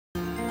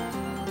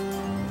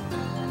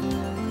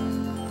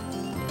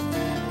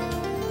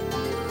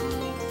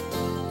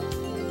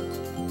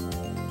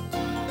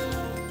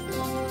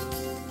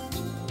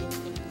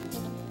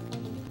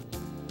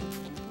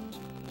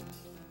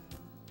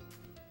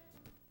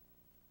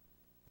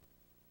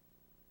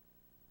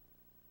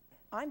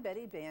I'm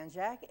Betty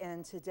Banjack,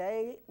 and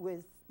today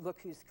with Look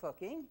Who's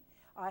Cooking,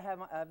 I have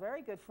a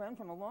very good friend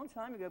from a long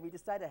time ago. We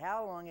decided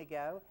how long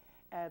ago,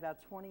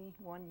 about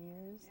 21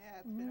 years. Yeah,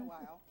 it's been a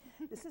while.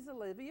 This is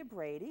Olivia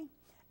Brady,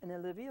 and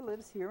Olivia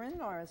lives here in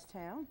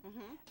Norristown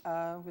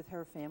with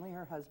her family,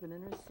 her husband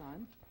and her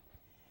son.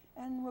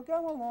 And we'll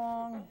go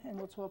along and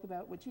we'll talk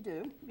about what you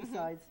do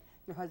besides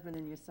your husband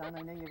and your son.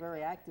 I know you're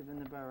very active in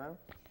the borough.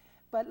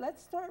 But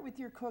let's start with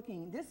your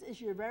cooking. This is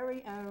your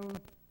very own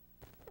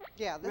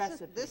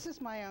recipe. This is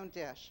my own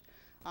dish.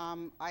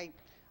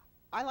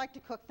 I like to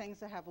cook things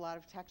that have a lot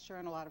of texture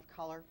and a lot of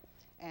color,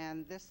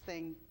 and this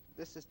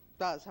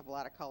does have a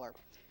lot of color.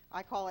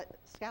 I call it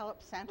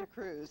scallop Santa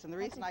Cruz, and the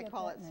reason I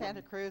call it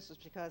Santa Cruz is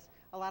because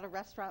a lot of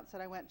restaurants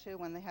that I went to,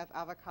 when they have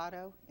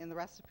avocado in the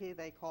recipe,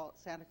 they call it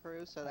Santa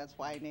Cruz, so that's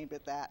why I named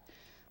it that.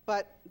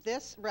 But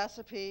this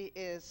recipe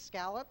is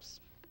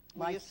scallops.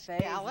 My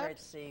favorite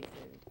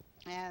seafood.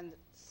 And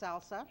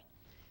salsa.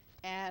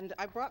 And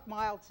I brought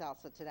mild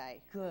salsa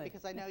today. Good.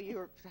 Because I know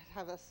you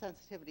have a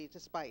sensitivity to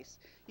spice.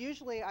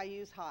 Usually I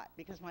use hot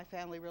because my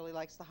family really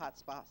likes the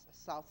hot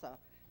salsa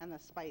and the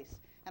spice.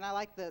 And I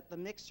like the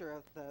mixture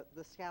of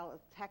the scallop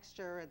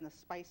texture and the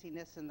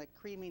spiciness and the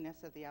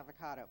creaminess of the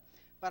avocado.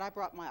 But I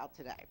brought mild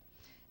today.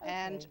 Okay.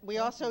 And we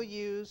also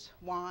use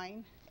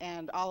wine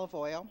and olive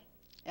oil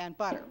and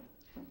butter.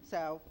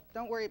 So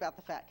don't worry about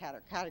the fat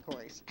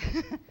categories.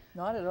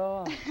 Not at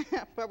all.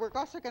 But we're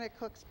also going to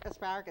cook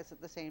asparagus at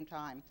the same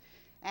time.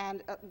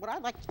 And what I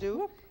like to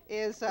do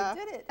is I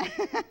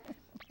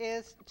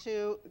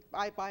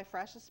buy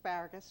fresh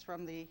asparagus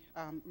from the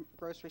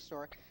grocery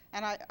store,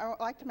 and I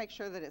like to make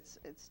sure that it's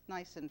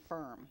nice and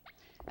firm.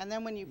 And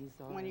then when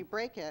you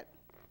break it,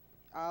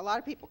 a lot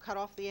of people cut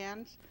off the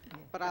end,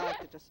 but I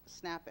like to just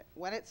snap it.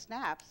 When it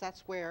snaps,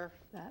 that's where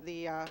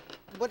the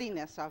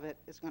woodiness of it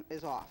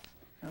is off.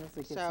 Unless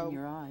it gets in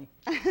your eye.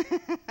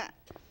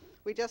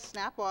 We just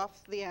snap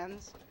off the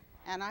ends,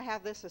 and I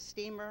have this a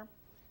steamer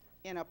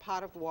in a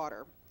pot of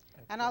water.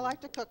 Okay. And I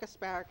like to cook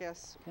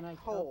asparagus whole. Can I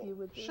help you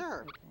with this?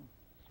 Sure.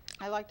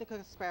 Okay. I like to cook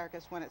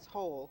asparagus when it's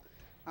whole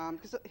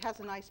because it has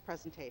a nice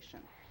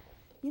presentation.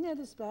 You know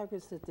the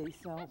asparagus that they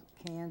sell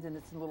canned and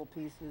it's in little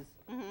pieces?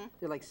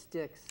 They're like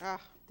sticks.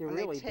 They're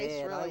really they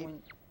taste bad.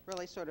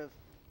 really sort of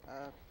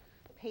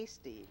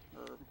pasty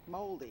or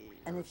moldy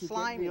and or if you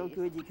slimy. get real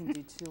good, you can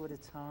do 2 at a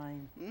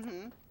time.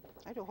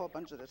 I do a whole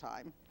bunch at a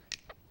time.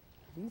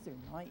 These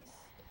are nice.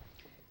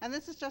 And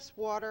this is just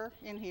water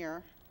in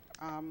here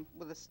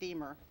with a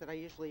steamer that I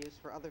usually use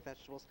for other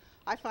vegetables.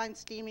 I find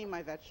steaming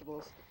my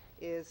vegetables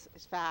is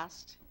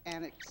fast,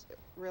 and it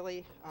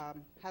really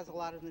has a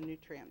lot of the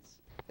nutrients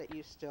that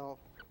you still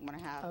want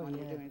to have when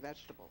you're doing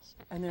vegetables.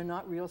 And they're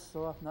not real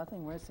soft.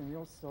 Nothing worse than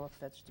real soft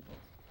vegetables.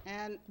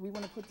 And we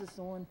want to put this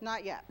on?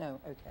 Not yet. No,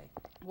 okay.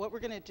 What we're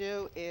going to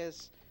do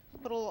is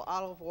put a little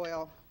olive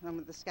oil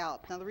on the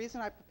scallop. Now the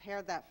reason I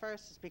prepared that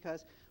first is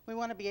because we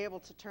want to be able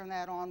to turn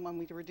that on when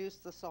we reduce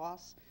the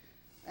sauce,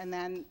 and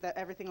then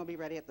everything will be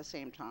ready at the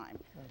same time.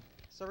 Okay.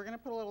 So we're going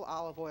to put a little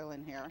olive oil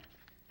in here,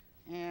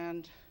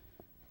 and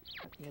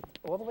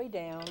all the way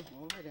down.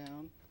 All the way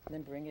down.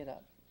 Then bring it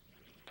up.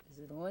 Is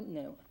it on?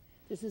 No.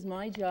 This is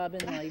my job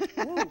in life,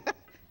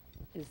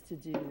 is to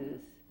do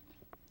this.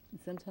 And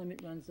sometimes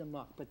it runs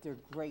amok, but they're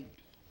great,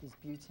 these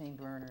butane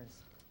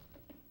burners.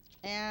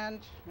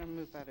 And I'm going to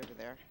move that over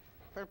there.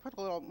 I'm going to put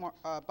a little more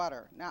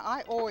butter. Now,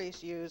 I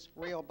always use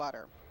real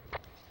butter.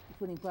 You're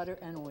putting butter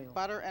and oil.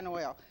 Butter and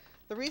oil.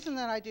 The reason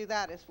that I do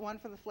that is, 1,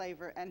 for the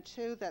flavor, and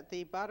 2, that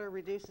the butter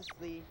reduces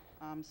the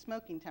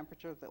smoking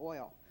temperature of the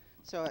oil.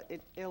 So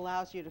it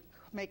allows you to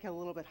make it a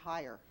little bit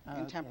higher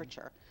in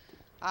temperature.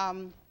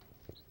 I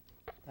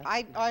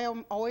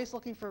am always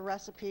looking for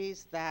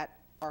recipes that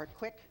are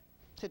quick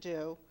to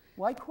do.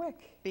 Why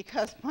quick?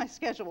 Because my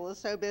schedule is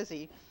so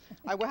busy.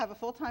 I will have a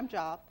full-time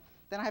job,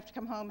 then I have to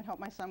come home and help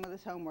my son with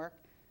his homework,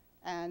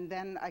 and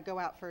then I go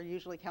out for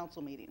usually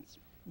council meetings.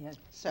 Yes.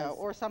 So,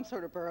 or some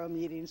sort of borough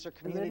meetings or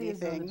community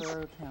things. On the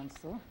borough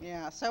council.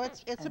 Yeah, so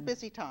it's a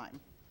busy time.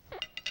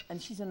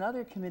 And she's in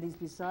other committees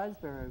besides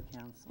borough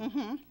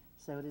council.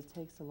 So it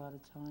takes a lot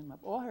of time up.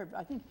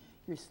 I think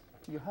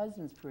your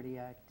husband's pretty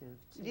active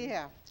too.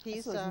 Yeah, I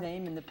saw his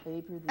name in the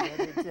paper the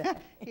other day.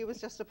 He was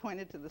just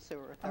appointed to the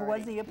sewer authority. Oh,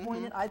 was he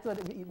appointed? I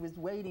thought he was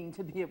waiting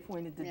to be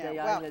appointed the day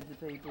I read the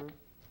paper.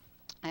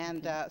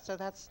 And so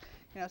that's,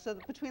 so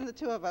between the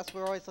two of us,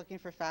 we're always looking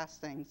for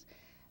fast things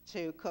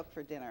to cook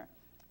for dinner.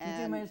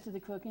 You do most of the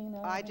cooking,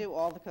 though? I do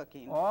all the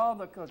cooking. All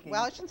the cooking.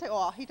 Well, I shouldn't say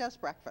all. He does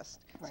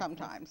breakfast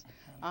sometimes.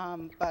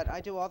 Okay. But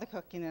I do all the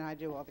cooking and I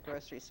do all the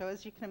groceries. So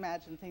as you can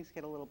imagine, things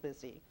get a little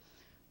busy.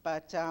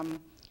 But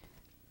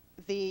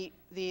the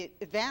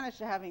advantage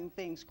to having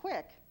things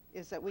quick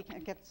is that we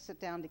can get to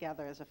sit down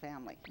together as a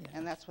family. Yes.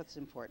 And that's what's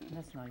important.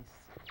 That's nice.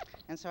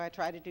 And so I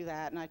try to do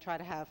that, and I try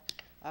to have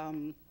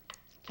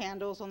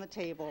candles on the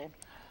table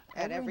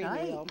at every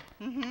meal.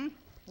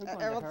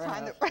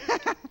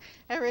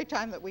 Every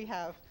time that we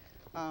have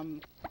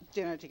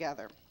dinner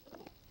together.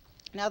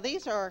 Now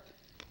these are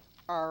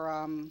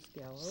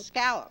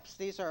scallops.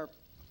 These are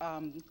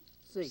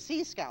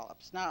sea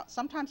scallops. Now,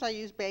 sometimes I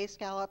use bay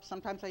scallops,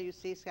 sometimes I use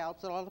sea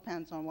scallops. It all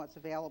depends on what's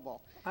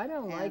available. I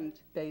don't like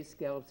bay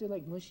scallops. They're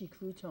like mushy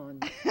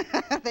croutons.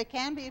 They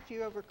can be if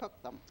you overcook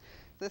them.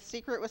 The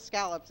secret with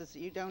scallops is that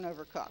you don't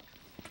overcook.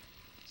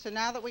 So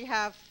now that we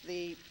have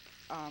the...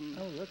 oh,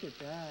 look at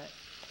that.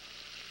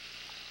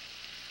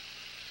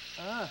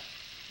 Ah,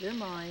 they're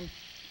mine.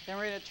 Then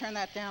we're going to turn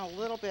that down a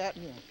little bit.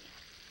 Yeah.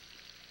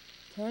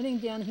 Turning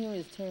down here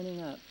is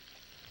turning up.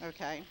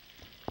 Okay.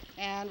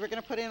 And we're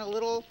going to put in a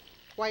little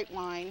white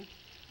wine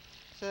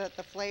so that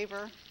the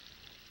flavor...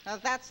 Now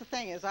that's the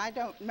thing, is I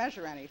don't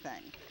measure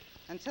anything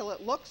until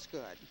it looks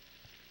good.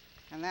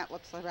 And that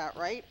looks about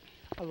right.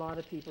 A lot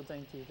of people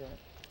don't do that.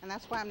 And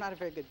that's why I'm not a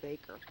very good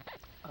baker.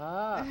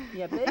 Ah,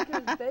 yeah,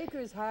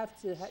 bakers have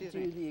to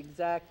do the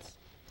exact,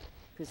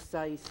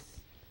 precise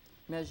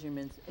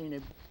measurements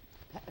in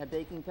a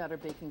baking powder,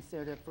 baking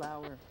soda,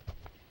 flour.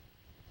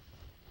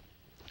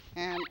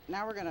 And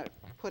now we're going to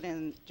put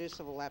in juice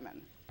of a lemon.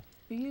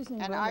 You're using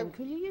lemon.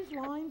 Could you use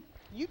lime?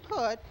 You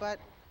could, but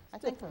I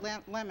think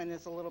different. lemon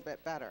is a little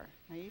bit better.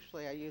 Now,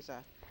 usually I use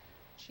a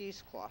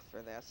cheesecloth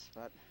for this,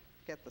 but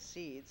get the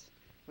seeds,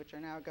 which are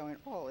now going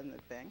all in the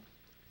thing.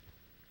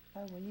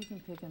 Oh, well, you can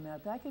pick them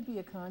out. That could be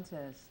a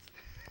contest.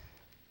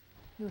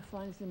 Who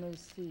finds the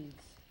most seeds?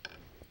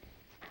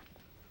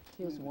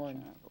 Here's one.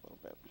 A little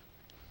bit.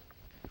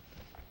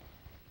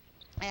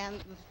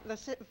 And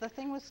the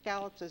thing with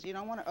scallops is you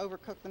don't want to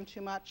overcook them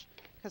too much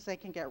because they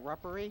can get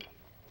rubbery.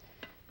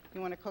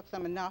 You want to cook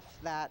them enough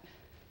that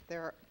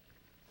they're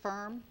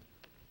firm,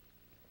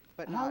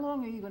 but not... How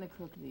long are you going to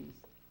cook these?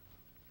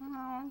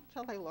 Oh,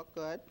 until they look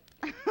good.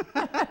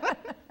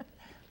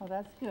 Oh,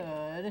 that's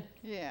good.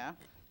 Yeah.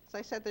 As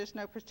I said, there's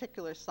no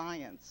particular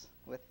science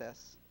with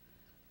this,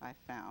 I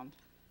found.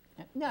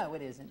 No,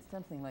 it isn't.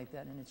 Something like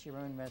that, and it's your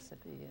own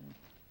recipe. And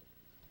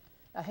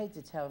I hate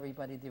to tell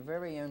everybody, their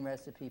very own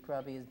recipe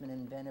probably has been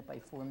invented by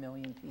 4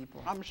 million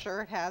people. I'm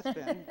sure it has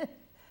been.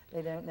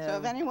 They don't know. So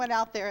if anyone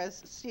out there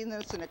has seen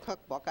this in a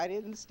cookbook, I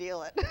didn't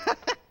steal it.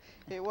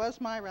 It was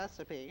my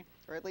recipe,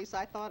 or at least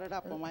I thought it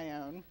up on my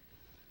own.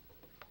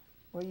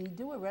 Well, you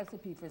do a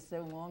recipe for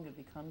so long it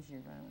becomes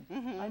your own.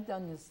 Mm-hmm. I've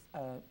done this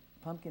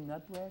pumpkin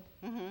nut bread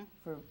Mm-hmm.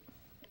 for,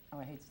 oh,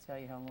 I hate to tell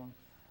you how long.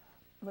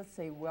 Let's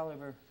say well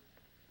over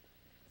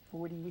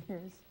 40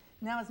 years.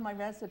 Now it's my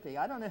recipe.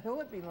 I don't know who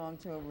it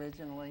belonged to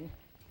originally,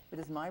 but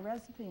it's my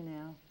recipe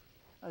now.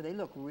 Oh, they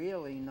look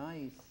really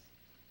nice.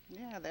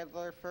 Yeah, they're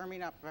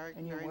firming up very,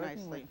 And you're very working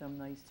nicely. with them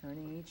nice,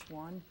 turning each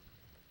one.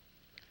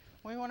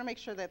 We want to make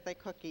sure that they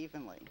cook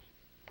evenly.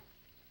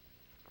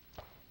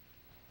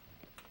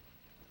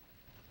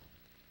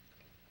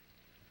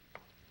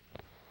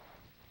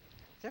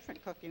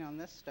 Different cooking on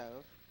this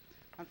stove.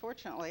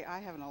 Unfortunately, I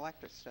have an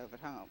electric stove at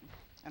home,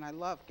 and I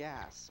love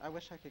gas. I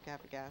wish I could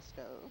have a gas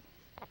stove.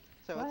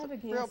 So Well, I it's have a a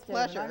gas real stove,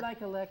 pleasure. and I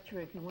like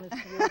electric. You want to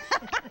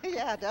switch?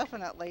 Yeah,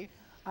 definitely.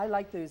 I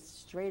like those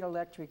straight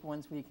electric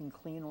ones where you can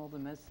clean all the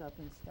mess up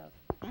and stuff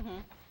Mm-hmm.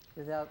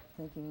 without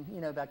thinking, you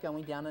know, about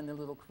going down in the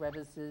little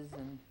crevices,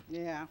 and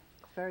Yeah.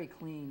 it's very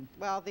clean.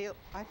 Well,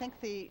 I think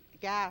the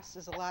gas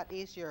is a lot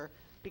easier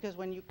because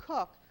when you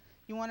cook,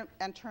 you want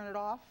to and turn it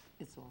off,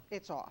 It's all.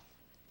 it's off.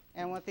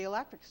 And with the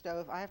electric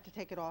stove, I have to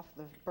take it off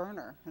the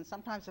burner. And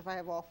sometimes if I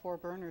have all 4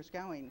 burners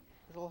going,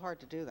 it's a little hard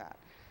to do that.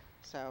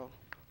 So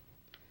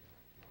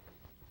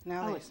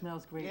now Oh, it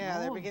smells great. Yeah,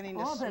 they're All- beginning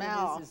to all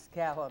smell. that it is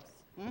scallops.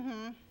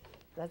 Mm-hmm.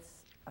 That's,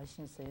 I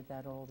shouldn't say it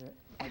that older.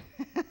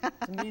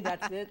 To me,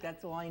 that's it.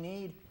 That's all I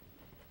need.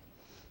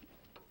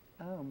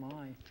 Oh,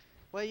 my.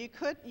 Well, you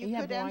could You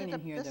have end wine it in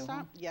up here, this though, time.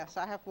 huh? Yes,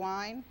 I have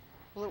wine,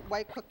 a little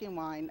white cooking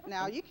wine.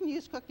 Now you can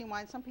use cooking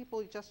wine. Some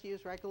people just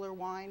use regular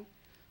wine.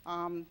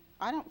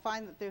 I don't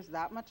find that there's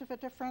that much of a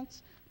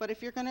difference. But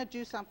if you're going to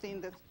do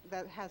something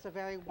that has a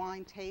very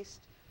wine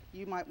taste,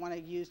 you might want to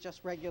use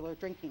just regular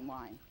drinking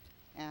wine.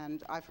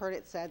 And I've heard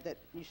it said that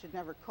you should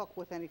never cook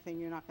with anything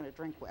you're not going to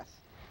drink with.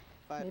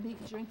 But Maybe you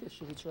can drink this.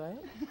 Should we try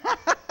it?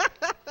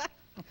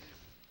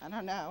 I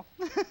don't know.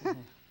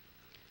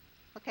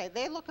 Okay,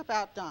 they look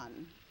about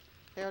done.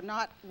 They're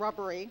not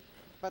rubbery,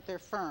 but they're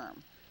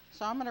firm.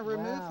 So I'm going to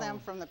remove them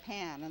Wow. from the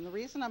pan. And the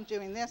reason I'm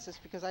doing this is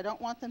because I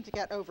don't want them to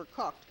get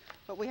overcooked.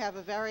 But we have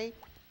a very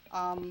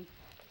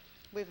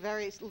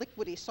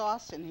liquidy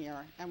sauce in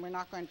here, and we're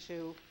not going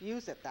to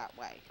use it that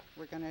way.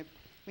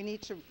 We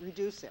need to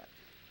reduce it.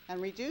 And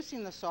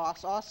reducing the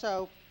sauce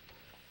also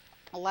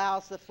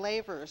allows the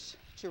flavors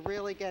to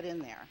really get in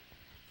there.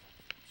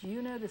 Do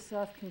you know the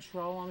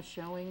self-control I'm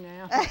showing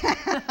now?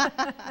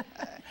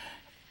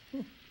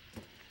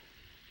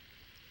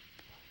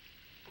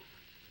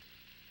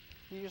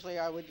 Usually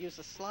I would use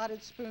a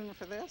slotted spoon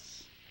for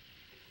this,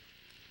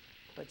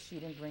 But she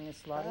didn't bring a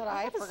slotted. but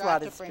I have a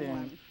forgot to slotted bring spoon.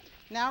 one.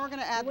 Now we're going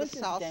to add the want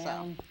this salsa.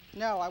 down?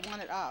 No, I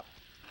want it up.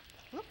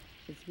 Whoop.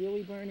 It's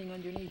really burning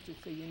underneath,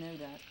 just so you know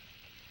that.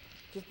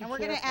 Just be And we're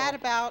going to careful. add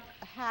about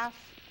half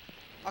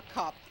a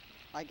cup,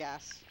 I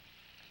guess.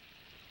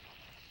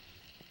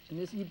 And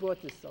this, you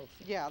bought this salsa.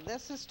 Yeah,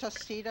 this is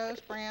Tostitos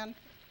brand,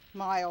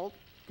 mild.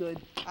 Good.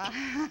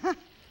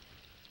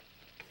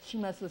 She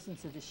must listen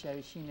to the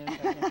show. She knows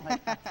I don't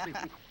like hot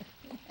food.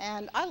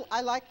 And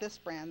I like this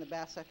brand the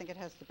best. I think it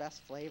has the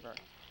best flavor.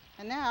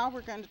 And now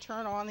we're going to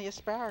turn on the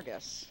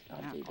asparagus.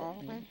 I'll Now, do that, all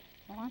the way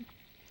on.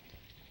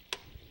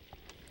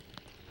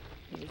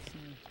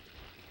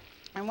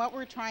 And what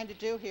we're trying to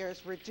do here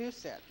is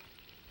reduce it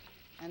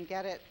and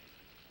get it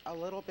a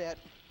little bit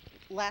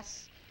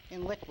less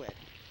in liquid.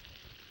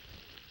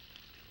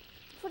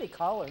 Pretty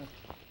color.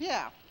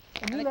 Yeah,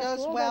 And and you it left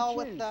goes all well that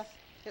with the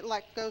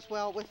juice. goes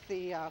well with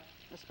the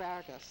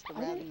asparagus, the I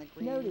red and didn't the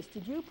green. notice.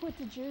 Did you put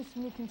the juice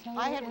in the container?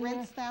 I had in there?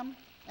 rinsed them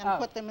and Oh.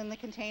 put them in the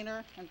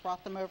container and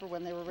brought them over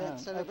when they were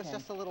rinsed, so it was okay.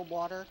 just a little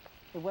water.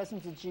 It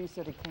wasn't the juice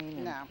that it came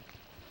in. No.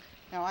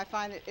 No, I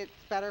find it's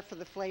better for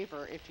the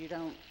flavor if you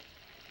don't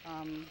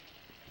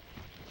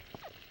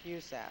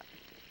use that.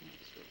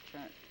 Just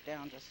turn it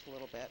down just a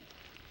little bit.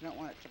 You don't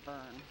want it to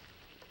burn.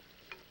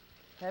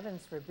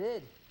 Heavens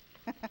forbid.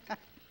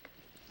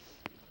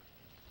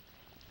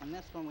 And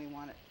this one we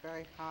want it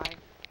very high.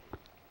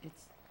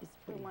 It's We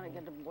pretty want to high.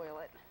 get to boil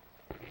it.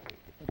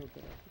 It'll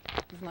get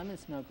up. These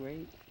lemons smell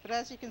great. But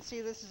as you can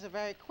see, this is a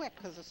very quick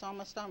because it's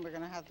almost done. We're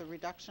going to have the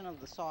reduction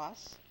of the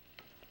sauce,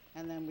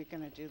 and then we're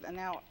going to do that.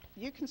 Now,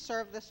 you can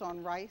serve this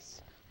on rice.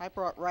 I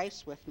brought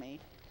rice with me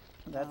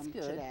That's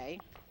good. today.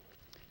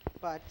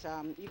 But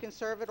you can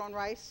serve it on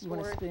rice, You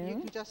want a or you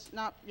spoon? can just,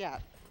 not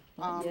yet,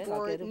 Not yet, I'll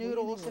or get it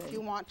noodles if anyway.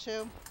 you want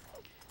to.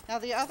 Now,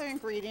 the other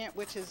ingredient,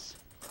 which is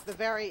the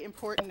very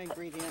important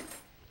ingredient,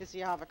 is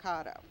the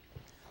avocado.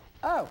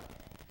 Oh,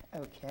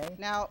 okay.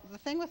 Now, the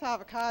thing with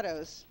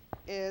avocados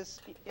is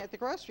at the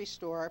grocery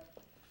store,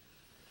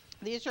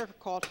 these are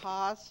called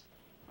Haas.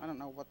 I don't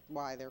know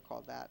why they're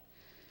called that.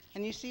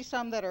 And you see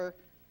some that are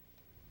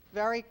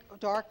very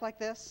dark like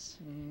this,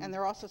 and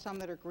there are also some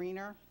that are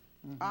greener.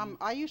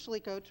 I usually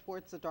go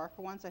towards the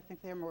darker ones. I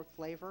think they have more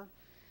flavor.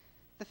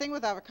 The thing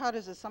with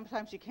avocados is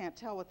sometimes you can't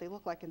tell what they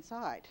look like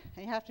inside,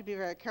 and you have to be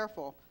very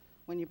careful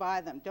when you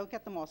buy them. Don't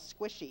get them all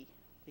squishy,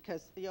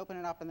 because you open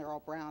it up and they're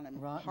all brown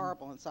and Rotten.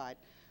 horrible inside.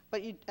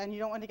 But you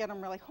don't want to get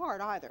them really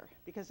hard either,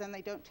 because then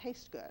they don't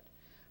taste good.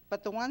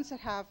 But the ones that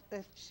have,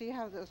 see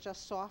how those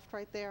just soft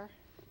right there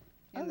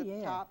in Oh, the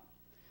yeah. top?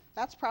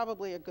 That's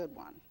probably a good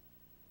one.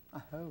 I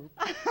hope.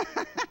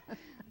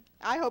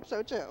 I hope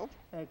so too.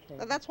 Okay.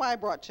 But that's why I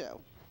brought two.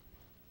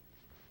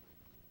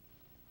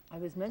 I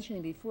was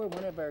mentioning before,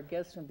 one of our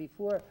guests from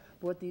before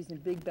bought these in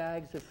big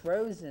bags of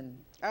frozen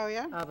Oh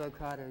yeah?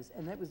 avocados,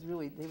 and that was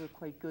really, they were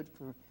quite good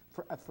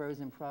for a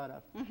frozen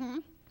product.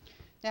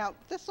 Now,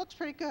 this looks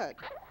pretty good.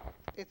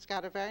 It's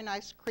got a very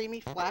nice creamy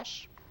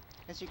flesh,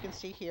 as you can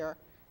see here,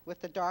 with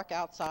the dark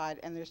outside,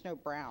 and there's no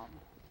brown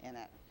in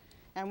it.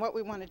 And what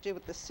we want to do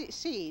with the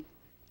seed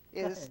Go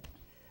is ahead.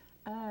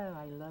 Oh,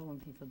 I love when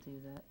people do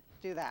that.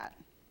 do that.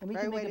 And we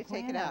Very can way make to a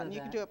take plan it out out. of And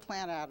you can that. do a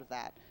plant out of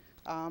that.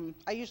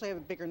 I usually have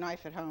a bigger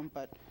knife at home,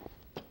 but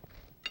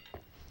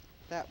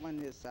that one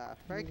is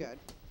very good.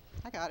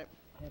 I got it.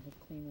 I have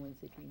a clean ones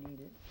if you need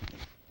it.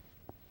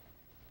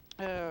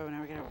 Oh, now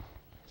we're going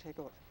to take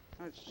a look.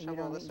 I'll just You shove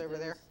all don't this need over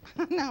there.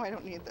 No, I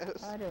don't need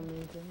those. I don't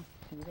need them.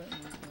 You don't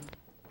need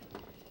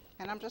them.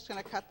 And I'm just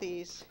going to cut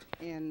these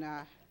in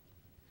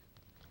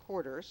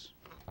quarters.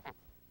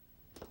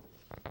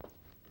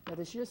 Now,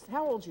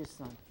 how old's your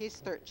son? He's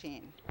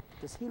 13.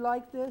 Does he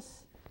like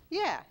this?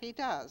 Yeah, he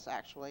does,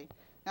 actually.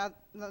 Now,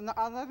 the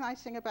other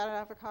nice thing about an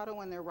avocado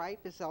when they're ripe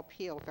is they'll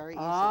peel very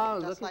easily, Oh,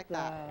 just look like at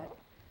that.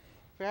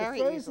 Very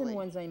the frozen easily.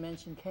 ones I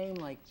mentioned came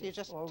like So you this,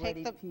 just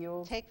already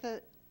peeled. take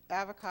the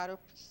avocado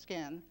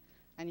skin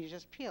and you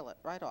just peel it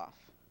right off.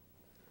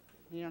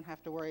 You don't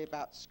have to worry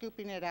about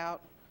scooping it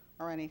out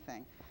or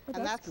anything. Oh,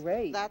 And that's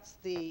great. That's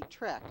the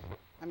trick.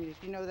 I mean,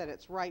 if you know that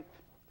it's ripe,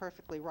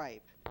 perfectly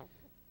ripe,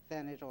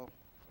 then it'll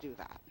do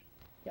that.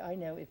 Yeah, I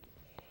know.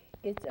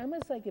 It's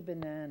almost like a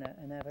banana,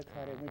 an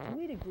avocado. When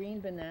you eat a green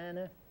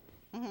banana,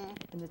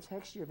 and the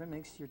texture of it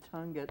makes your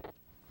tongue get,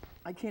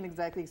 I can't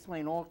exactly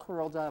explain, all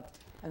curled up.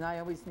 And I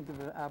always think of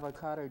an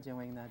avocado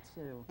doing that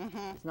too.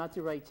 It's not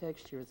the right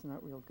texture. It's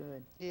not real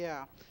good.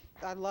 Yeah,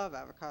 I love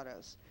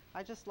avocados.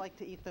 I just like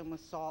to eat them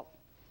with salt.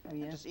 Oh,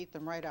 yeah? And just eat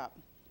them right up.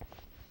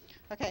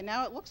 Okay,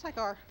 now it looks like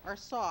our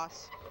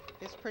sauce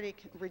is pretty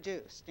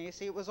reduced. And you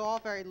see, it was all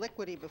very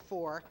liquidy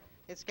before.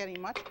 It's getting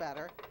much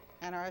better.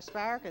 And our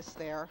asparagus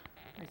there,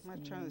 I'm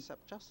going to turn this up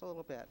just a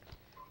little bit,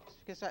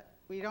 because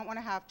we don't want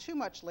to have too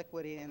much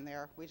liquid in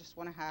there. We just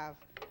want to have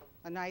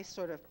a nice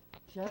sort of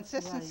Just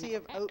consistency right.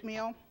 of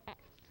oatmeal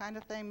kind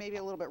of thing, maybe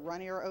a little bit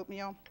runnier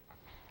oatmeal.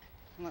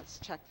 And let's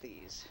check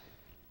these.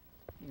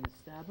 You gonna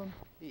stab them?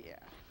 Yeah.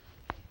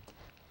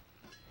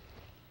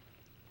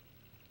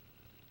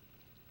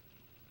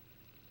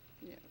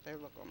 Yeah, they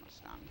look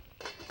almost done.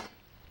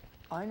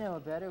 I know a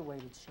better way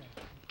to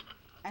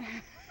check.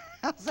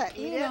 How's that?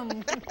 Eat Eat it?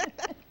 'em.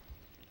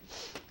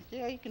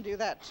 Yeah, you can do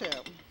that too.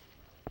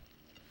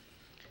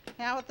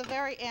 Now at the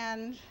very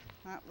end,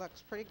 that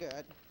looks pretty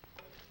good.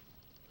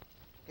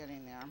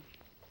 Getting there.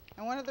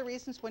 And one of the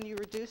reasons when you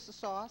reduce the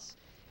sauce,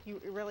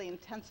 you really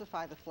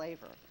intensify the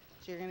flavor.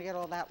 So you're going to get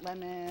all that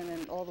lemon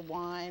and all the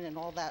wine and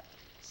all that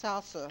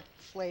salsa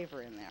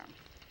flavor in there.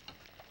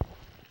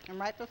 And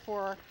right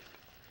before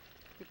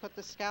you put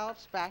the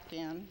scallops back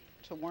in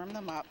to warm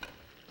them up,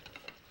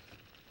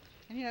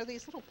 and you know,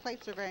 these little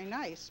plates are very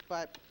nice,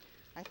 but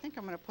I think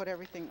I'm going to put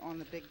everything on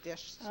the big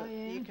dish so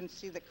you can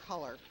see the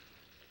color.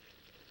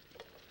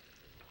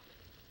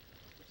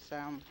 So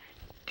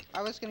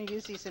I was going to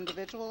use these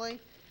individually,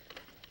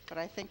 but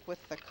I think with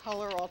the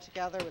color all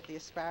together with the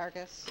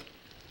asparagus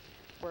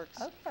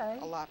works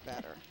a lot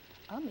better.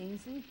 I'm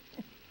easy.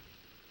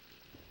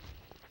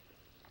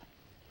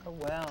 Oh,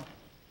 wow.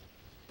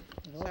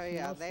 So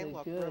yeah, they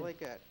look good. really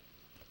good.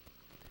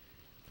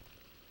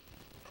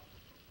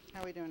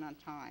 How are we doing on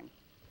time?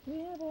 We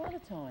have a lot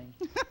of time.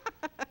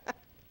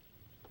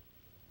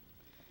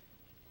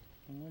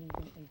 And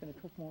what are you going to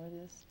cook more of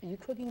this? Are you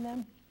cooking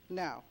them?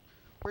 No,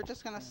 we're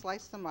just going to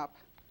slice them up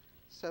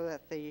so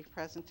that the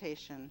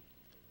presentation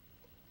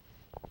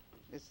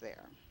is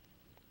there.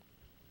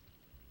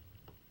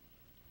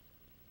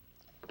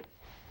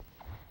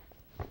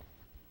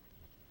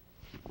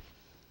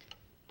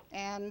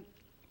 And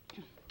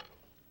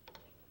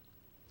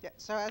yeah,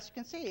 so as you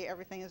can see,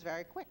 everything is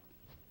very quick.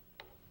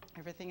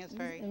 Everything is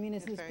very I mean,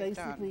 is this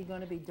basically going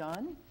to be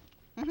done?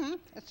 Mm-hmm.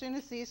 As soon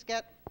as these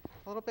get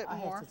a little bit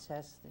more. I have to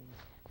test these,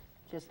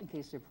 just in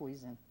case they're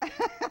poison.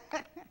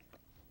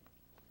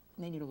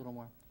 They need a little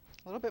more.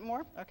 A little bit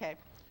more? Okay.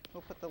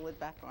 We'll put the lid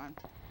back on.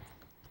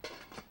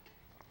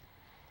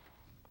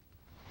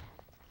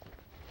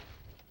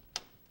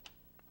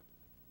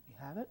 You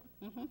have it?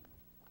 Mm-hmm.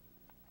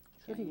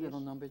 Pretty little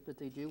numbers, but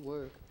they do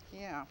work.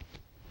 Yeah.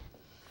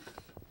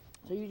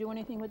 So you do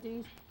anything with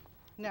these?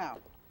 No.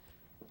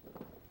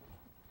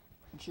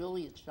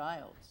 Julia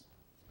Childs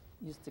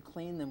used to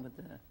clean them with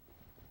the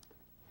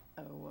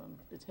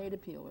potato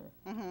peeler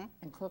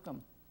and cook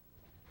them.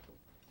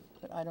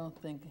 But I don't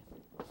think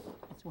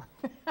it's worth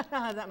it. I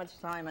don't have that much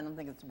time. I don't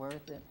think it's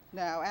worth it.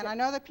 No, and I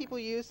know that people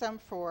use them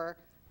for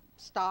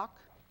stock.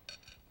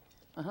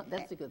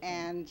 That's a good thing.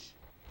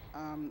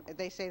 And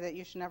they say that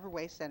you should never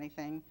waste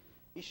anything.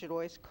 You should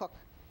always cook.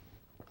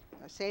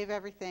 Save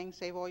everything,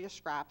 save all your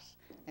scraps,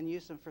 and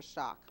use them for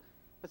stock.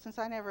 But since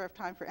I never have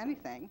time for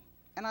anything,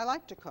 and I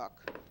like to cook,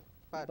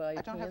 but I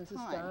don't have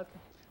time. Stock?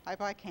 I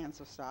buy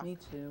cans of stock. Me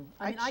too.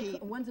 I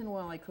cheat. Once in a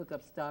while I cook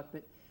up stock,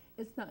 but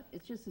it's not.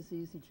 It's just as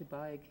easy to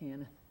buy a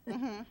can.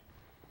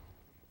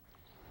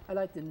 I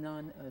like the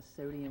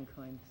non-sodium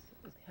kind.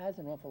 It has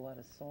an awful lot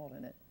of salt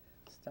in it.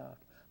 Stock.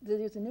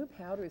 There's a new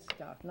powder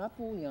stock, not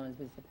bouillons,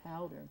 but it's a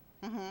powder,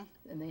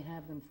 and they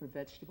have them for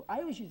vegetable. I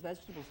always use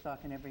vegetable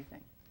stock in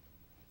everything.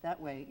 That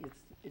way,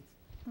 it's.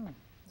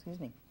 Excuse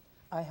me.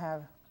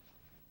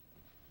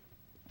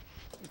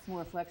 It's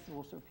more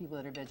flexible for people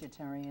that are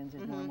vegetarians.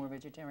 There's more and more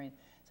vegetarian.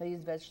 So I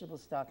use vegetable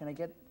stock, and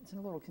it's in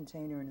a little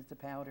container, and it's a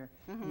powder.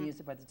 You use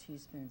it by the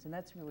teaspoons, and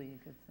that's really a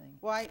good thing.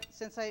 Well,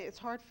 it's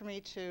hard for me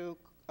to,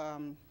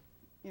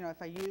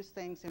 if I use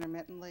things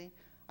intermittently,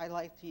 I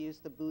like to use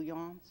the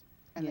bouillons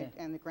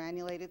and the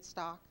granulated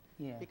stock,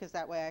 because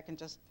that way I can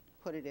just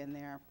put it in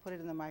there, put it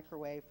in the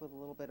microwave with a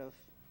little bit of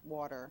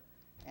water,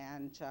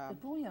 and the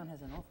bouillon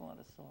has an awful lot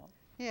of salt.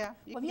 Yeah,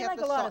 you well, can you get like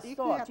the a lot salt. of You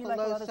salt. can get you the like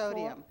a low lot of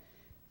sodium. Salt?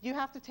 You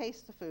have to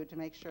taste the food to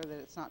make sure that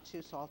it's not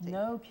too salty.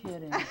 No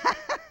kidding.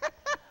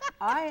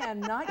 I am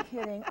not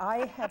kidding.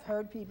 I have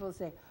heard people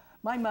say,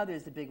 my mother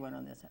is the big one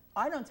on this.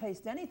 I don't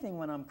taste anything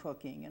when I'm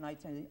cooking, and I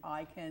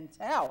can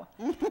tell.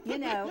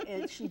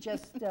 She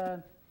just,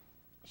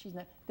 she's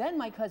not. Then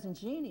my cousin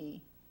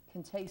Jeannie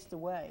can taste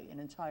away an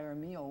entire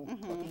meal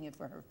cooking it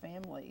for her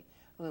family.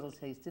 A little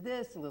taste of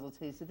this, a little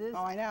taste of this.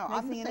 Oh, I know.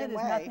 I'm the same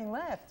way. There's nothing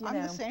left.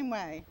 I'm the same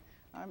way.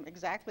 I'm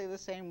exactly the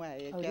same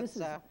way. It gets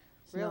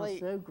really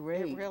so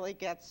great. It really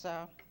gets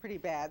pretty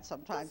bad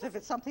sometimes. If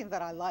it's something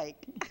that I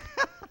like,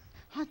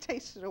 I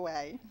taste it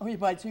away. Oh, you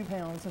buy 2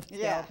 pounds of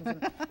scallops.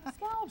 Yeah.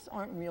 Scallops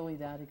aren't really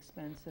that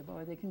expensive,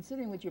 are they?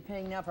 Considering what you're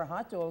paying now for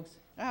hot dogs.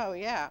 Oh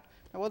yeah.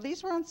 Well,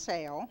 these were on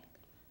sale,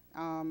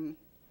 and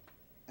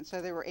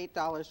so they were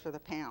 $8 for the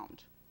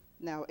pound.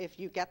 Now, if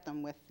you get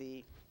them with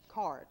the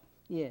card.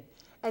 Yeah.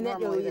 And then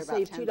you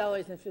save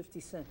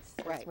 $2.50.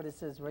 That's right. what it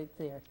says right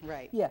there.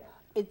 Right. Yeah.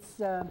 It's,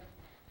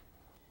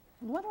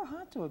 what are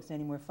hot dogs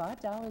anymore?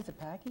 $5 a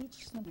pack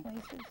each some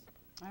places?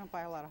 I don't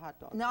buy a lot of hot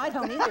dogs. No, I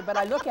don't either, but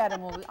I look at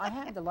them. I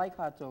happen to like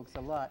hot dogs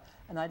a lot,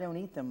 and I don't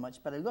eat them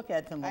much, but I look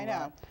at them a lot. I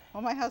know.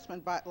 Well, my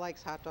husband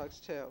likes hot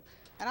dogs too,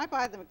 and I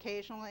buy them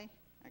occasionally.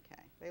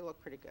 Okay, they look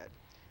pretty good.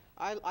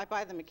 I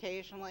buy them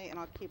occasionally, and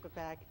I'll keep a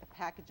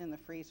package in the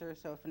freezer,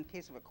 so if in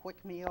case of a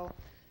quick meal,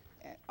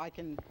 I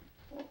can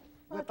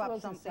whip up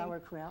something. And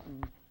sauerkraut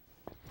and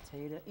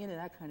potato,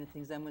 that kind of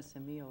things. That was a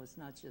meal. It's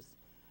not just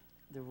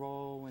the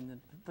roll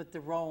but the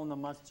roll and the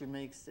mustard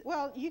makes it.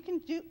 Well, you can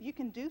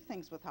do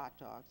things with hot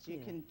dogs. You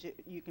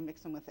can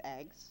mix them with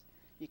eggs.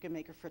 You can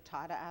make a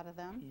frittata out of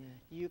them. Yeah.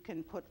 You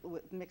can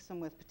mix them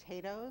with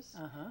potatoes,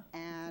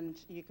 and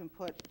you can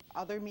put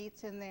other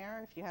meats in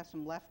there. If you have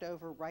some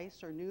leftover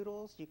rice or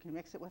noodles, you can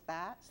mix it with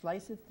that.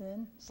 Slice it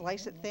thin.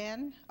 Slice it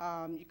thin.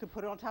 You can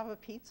put it on top of a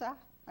pizza.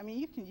 I mean,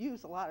 you can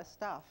use a lot of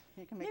stuff.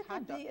 You can make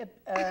hot dogs.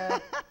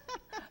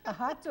 a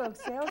hot dog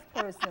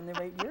salesperson the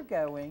rate you're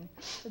going.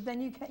 But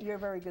then you're a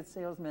very good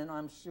salesman,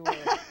 I'm sure.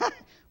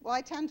 Well,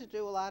 I tend to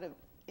do a lot of,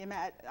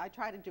 I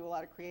try to do a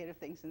lot of creative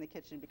things in the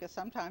kitchen because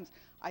sometimes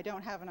I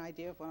don't have an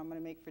idea of what I'm going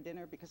to make for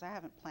dinner because I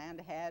haven't planned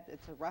ahead.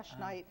 It's a rush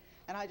night,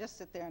 and I just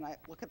sit there and I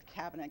look at the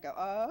cabinet and go,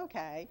 oh,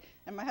 okay.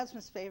 And my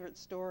husband's favorite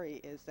story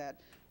is that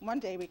one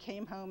day we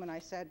came home and I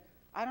said,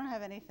 I don't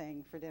have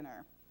anything for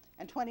dinner.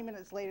 And 20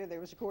 minutes later, there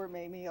was a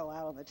gourmet meal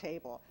out on the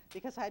table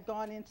because I'd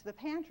gone into the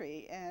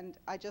pantry and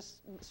I just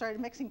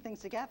started mixing things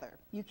together.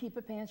 You keep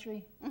a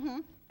pantry? Mm-hmm.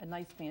 A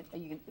nice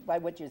pantry, by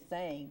what you're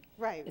saying.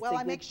 Right. Well,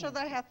 I make sure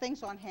that I have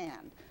things on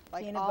hand,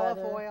 like peanut olive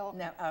butter. oil.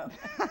 No, oh.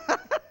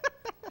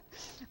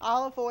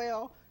 Olive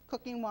oil,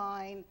 cooking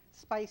wine,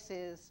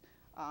 spices,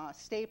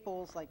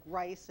 staples like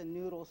rice and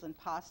noodles and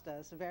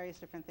pastas, various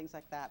different things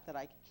like that that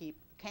I keep.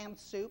 Canned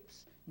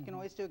soups. You can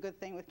always do a good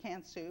thing with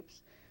canned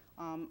soups.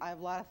 I have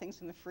a lot of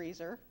things in the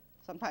freezer.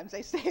 Sometimes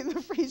they stay in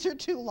the freezer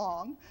too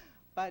long,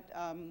 but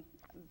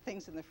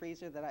things in the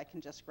freezer that I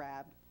can just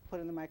grab, put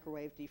in the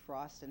microwave,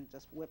 defrost, and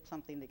just whip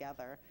something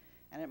together.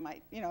 And it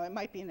might, it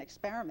might be an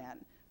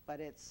experiment, but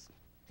it's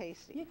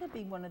tasty. You could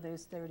be one of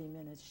those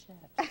 30-minute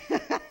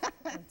chefs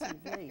on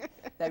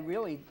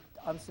TV.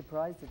 I'm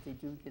surprised that they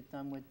do get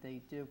done what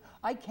they do.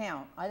 I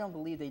count. I don't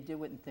believe they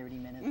do it in 30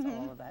 minutes,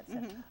 all of that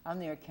stuff. I'm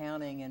there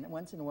counting, and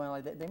once in a while,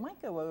 they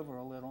might go over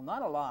a little,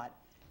 not a lot,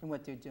 in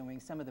what they're doing.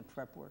 Some of the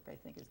prep work, I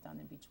think, is done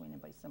in between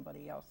and by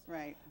somebody else.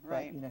 Right, But,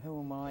 right.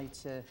 who am I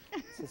to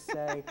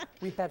say?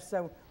 We have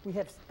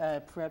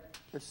prep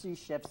or sous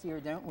chefs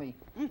here, don't we?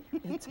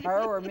 It's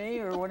her or me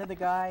or one of the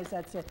guys.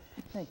 That's it.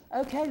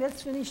 Okay,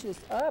 let's finish this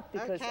up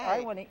because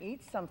I want to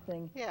eat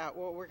something. Yeah,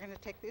 well, we're going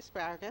to take the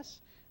asparagus.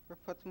 We'll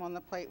put them on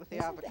the plate with the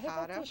Hey,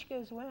 avocado. that dish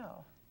goes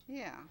well.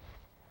 Yeah,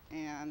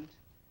 and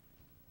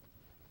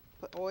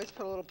always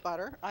put a little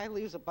butter. I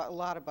use a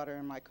lot of butter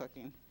in my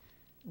cooking.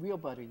 Real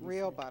butter, you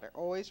Real say. butter,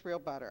 always real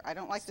butter. I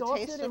don't like the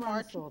Salted taste or of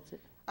much. unsalted?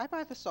 I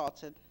buy the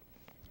salted.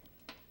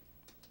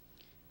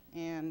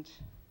 And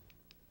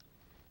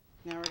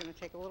now we're going to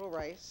take a little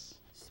rice.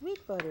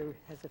 Sweet butter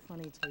has a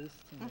funny taste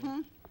to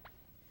me.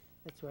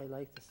 That's why I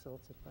like the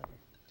salted butter.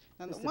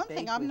 And the Just to one thing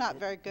bake I'm with not it,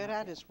 very good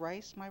not at is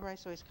rice. My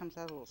rice always comes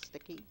out a little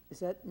sticky. Is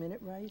that minute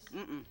rice?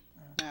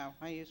 No,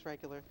 I use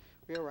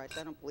real rice.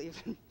 I don't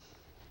believe in.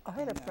 I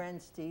had a friend,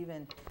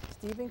 Stephen.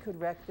 Stephen could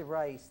wreck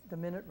the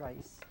minute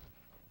rice.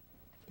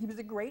 He was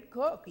a great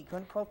cook. He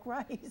couldn't cook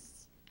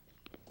rice.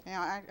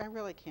 Yeah, I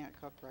really can't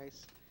cook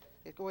rice.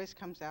 It always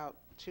comes out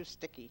too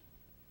sticky.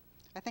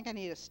 I think I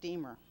need a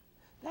steamer.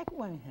 That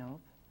won't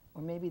help.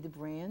 Or maybe the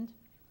brand.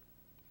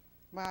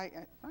 Well, I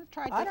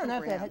tried different I don't know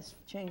if brands.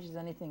 that changes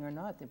anything or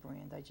not, the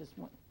brand. I just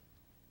want.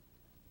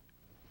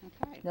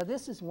 Okay. Now,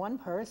 this is one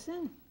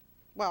person?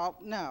 Well,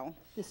 no.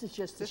 This is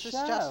just a show.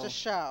 This is just a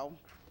show.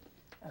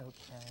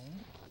 Okay.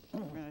 We're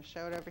going to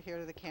show it over here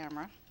to the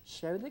camera.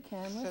 Show the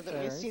camera So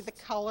that we see the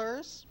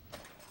colors.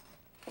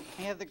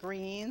 We have the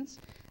greens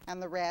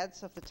and the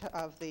reds of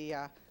the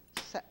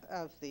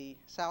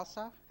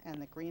salsa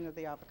and the green of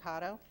the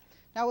avocado.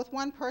 Now, with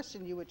one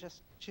person, you would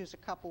just choose a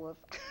couple of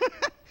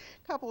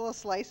couple of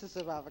slices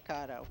of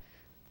avocado.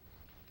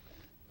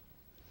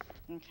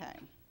 Okay.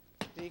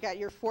 So you got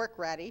your fork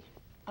ready.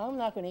 I'm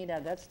not going to eat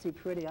that. That's too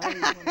pretty. I'll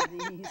eat one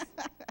of these.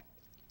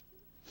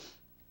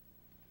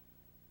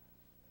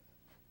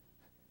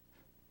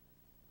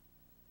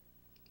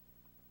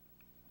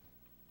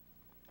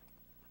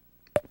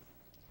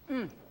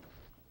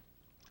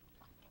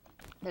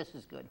 This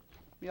is good.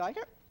 You like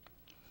it?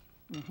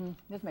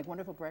 This make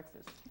wonderful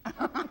breakfast.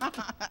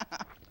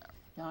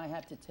 Now I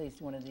have to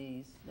taste one of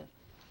these.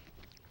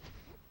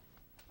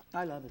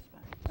 I love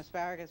asparagus.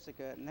 Asparagus are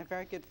good, and they're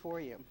very good for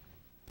you.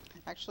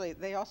 Actually,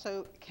 they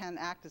also can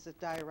act as a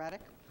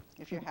diuretic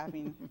if you're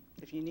having,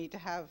 if you need to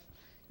have,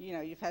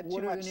 you've had too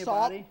Water much in your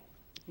salt. body?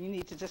 You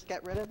need to just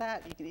get rid of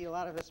that. You can eat a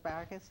lot of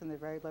asparagus, and they're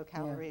very low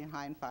calorie and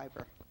high in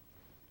fiber.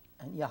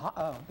 And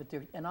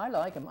and I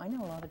like them. I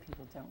know a lot of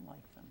people don't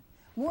like them.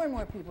 More and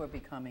more people are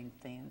becoming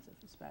fans of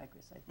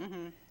asparagus, I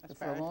think. But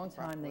for a long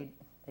time,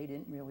 they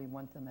didn't really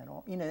want them at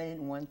all. They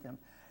didn't want them.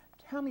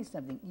 Tell me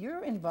something.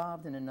 You're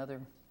involved in another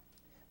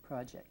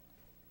project,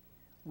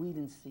 Weed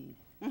and Seed.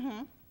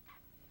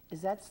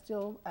 Is that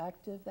still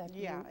active, that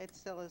group? Yeah, it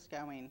still is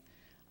going.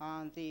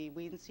 The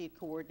Weed and Seed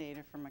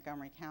coordinator from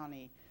Montgomery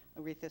County,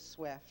 Aretha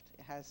Swift,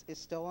 is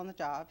still on the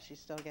job. She's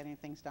still getting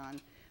things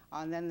done.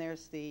 And then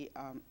there's the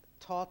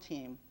tall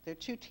team. There are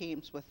two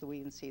teams with the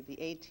Weed and Seed,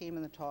 the A team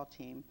and the tall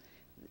team.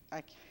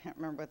 I can't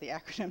remember what the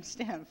acronyms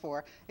stand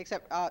for,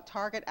 except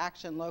Target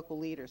Action Local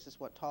Leaders is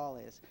what TALL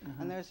is.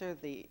 And those are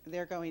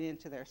they're going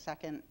into their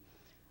second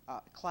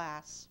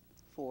class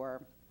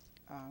for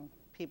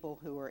people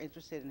who are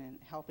interested in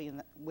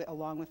helping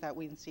along with that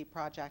Weed and Seed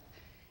project.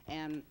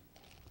 And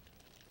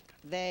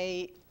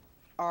they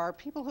are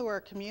people who are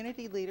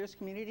community leaders,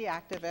 community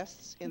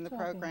activists in the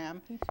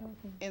program,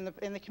 in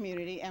the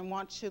community, and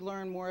want to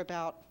learn more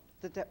about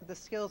the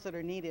skills that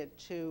are needed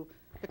to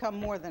become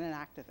more than an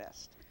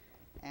activist.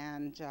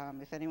 And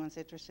if anyone's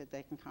interested,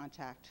 they can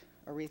contact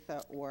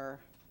Aretha or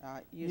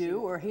using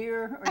or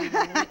here, or, you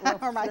can, or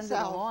send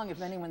myself, it along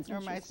if anyone's or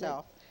interested.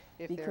 myself,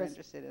 if they're because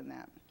interested in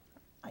that.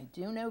 I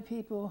do know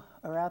people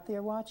are out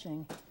there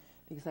watching,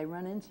 because I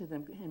run into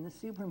them in the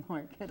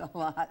supermarket a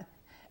lot,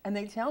 and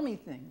they tell me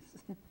things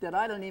that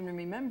I don't even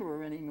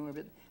remember anymore,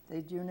 but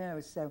they do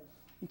know. So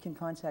you can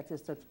contact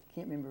us. I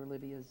can't remember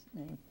Olivia's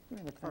name. You're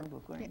in the phone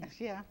book, aren't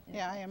you?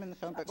 Yeah, I am in the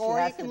phone book. She Or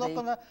you has can to look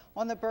be.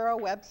 on the borough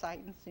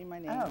website and see my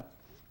name. Oh.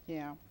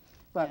 Yeah.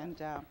 But And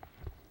let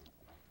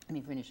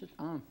me finish it.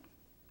 Can't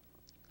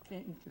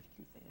eat this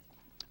too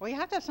fast. well, you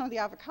have to have some of the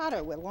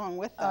avocado along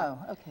with them.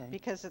 Oh, okay.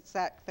 Because it's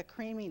the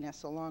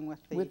creaminess along with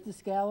the With the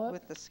scallop?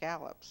 with the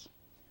scallops.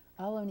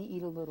 I'll only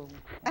eat a little.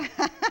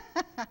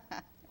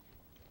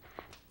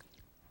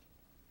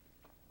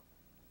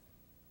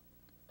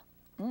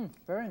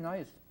 Very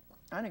nice.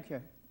 I don't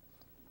care.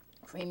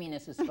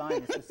 Creaminess is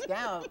fine. It's the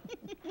scallop.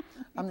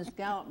 I'm the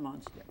scallop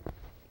monster.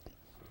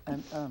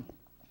 And don't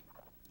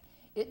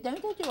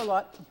they do a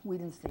lot? We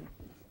didn't see.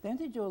 Don't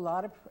they do a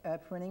lot of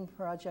printing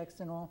projects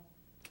and all?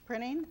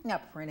 Printing?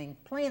 Not printing,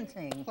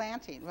 planting.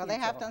 Planting. Well, they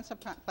have done some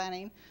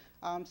planting,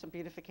 some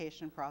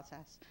beautification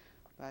process.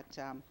 But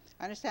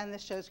I understand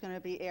this show's going to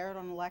be aired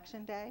on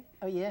Election Day.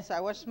 Oh, yeah? So I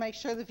want to make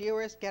sure the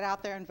viewers get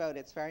out there and vote.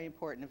 It's very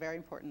important, a very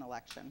important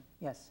election.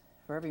 Yes,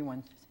 for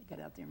everyone to get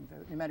out there and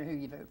vote, no matter who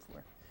you vote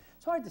for.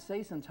 It's hard to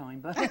say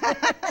sometimes, but...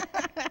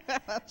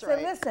 That's so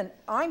right. listen,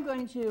 I'm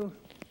going to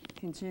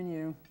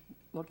continue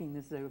looking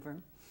this over.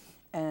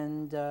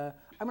 And I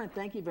want to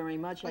thank you very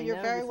much. Well, I you're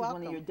know very this is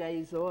welcome. one of your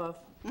days off.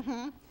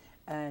 Mm-hmm.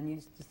 And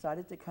you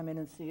decided to come in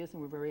and see us,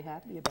 and we're very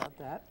happy about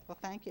that. Well,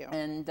 thank you.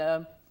 And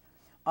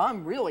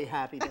I'm really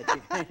happy that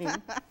you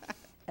came.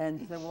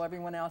 And so will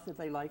everyone else if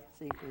they like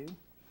seafood.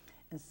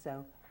 And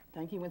so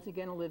thank you once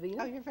again, Olivia.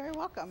 Oh, you're very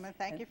welcome, and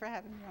thank you for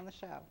having me on the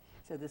show.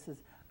 So this is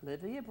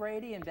Olivia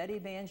Brady and Bette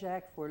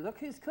Banjack for Look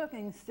Who's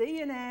Cooking. See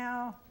you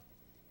now.